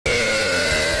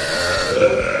My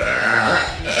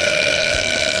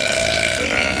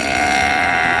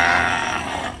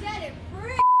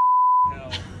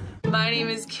name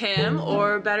is Kim,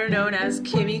 or better known as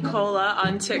Kimmy Cola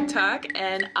on TikTok,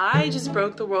 and I just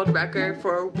broke the world record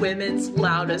for women's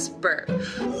loudest burp.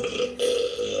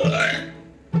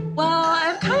 Well,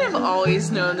 I've kind of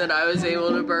always known that I was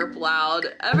able to burp loud.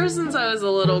 Ever since I was a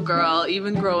little girl,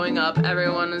 even growing up,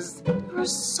 everyone was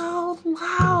so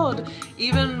loud.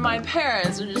 Even my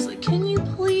parents were just like, can you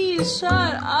please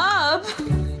shut up?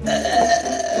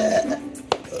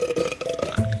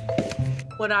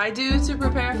 What I do to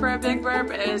prepare for a big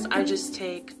burp is I just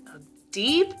take a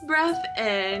deep breath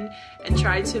in and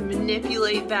try to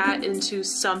manipulate that into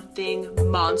something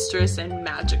monstrous and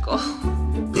magical.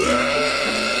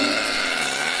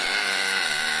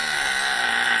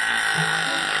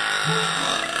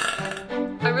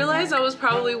 I realized I was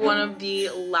probably one of the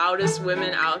loudest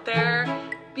women out there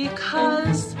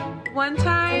because one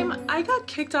time I got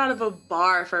kicked out of a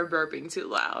bar for burping too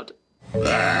loud.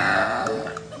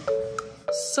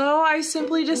 So I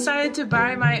simply decided to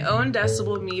buy my own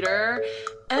decibel meter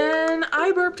and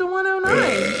I burped a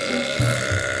 109.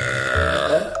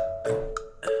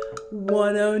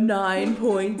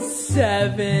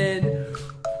 109.7.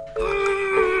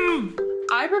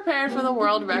 I prepared for the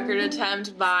world record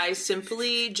attempt by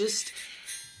simply just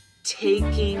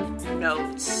taking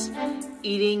notes,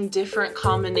 eating different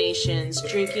combinations,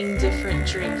 drinking different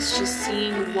drinks, just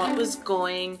seeing what was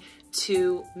going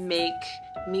to make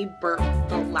me burp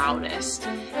the loudest,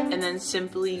 and then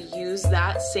simply use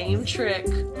that same trick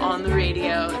on the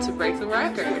radio to break the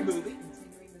record.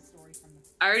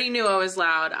 I already knew I was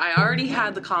loud. I already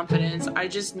had the confidence. I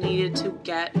just needed to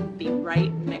get the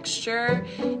right mixture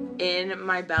in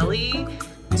my belly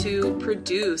to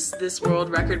produce this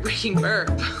world record breaking burp.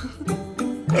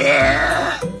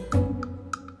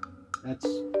 That's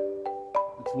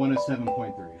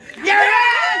 107.3.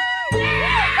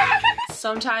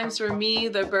 Sometimes for me,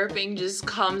 the burping just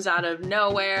comes out of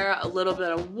nowhere. A little bit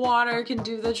of water can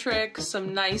do the trick,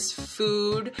 some nice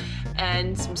food,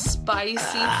 and some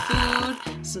spicy food,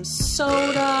 some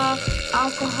soda,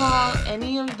 alcohol,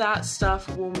 any of that stuff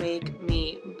will make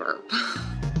me burp.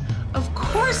 Of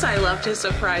course I love to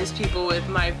surprise people with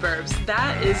my burps.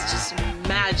 That is just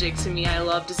magic to me. I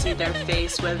love to see their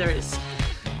face, whether it's,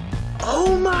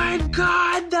 oh my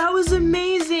God, that was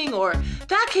amazing, or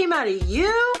that came out of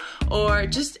you, or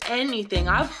just anything.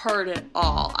 I've heard it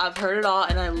all. I've heard it all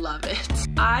and I love it.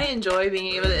 I enjoy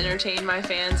being able to entertain my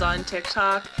fans on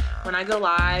TikTok. When I go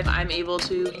live, I'm able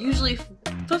to usually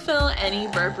fulfill any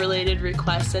burp related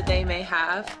requests that they may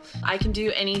have. I can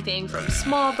do anything from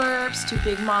small burps to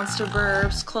big monster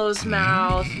burps, closed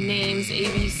mouth, names,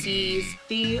 ABCs.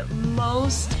 The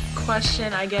most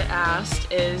question I get asked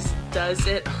is, does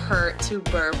it hurt to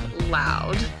burp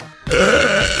loud?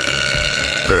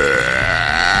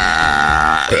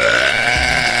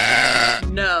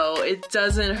 No, it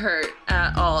doesn't hurt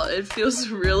at all. It feels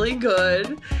really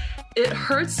good. It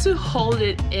hurts to hold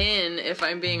it in, if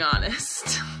I'm being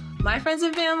honest. My friends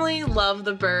and family love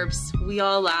the burps. We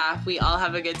all laugh, we all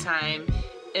have a good time.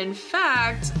 In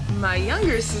fact, my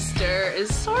younger sister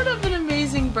is sort of an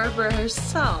amazing burper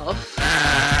herself.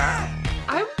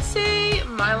 I would say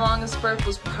my longest burp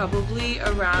was probably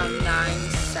around 9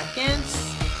 seconds.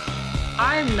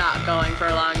 I'm not going for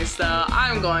longest though,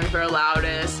 I'm going for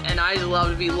loudest, and I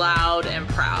love to be loud and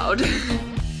proud.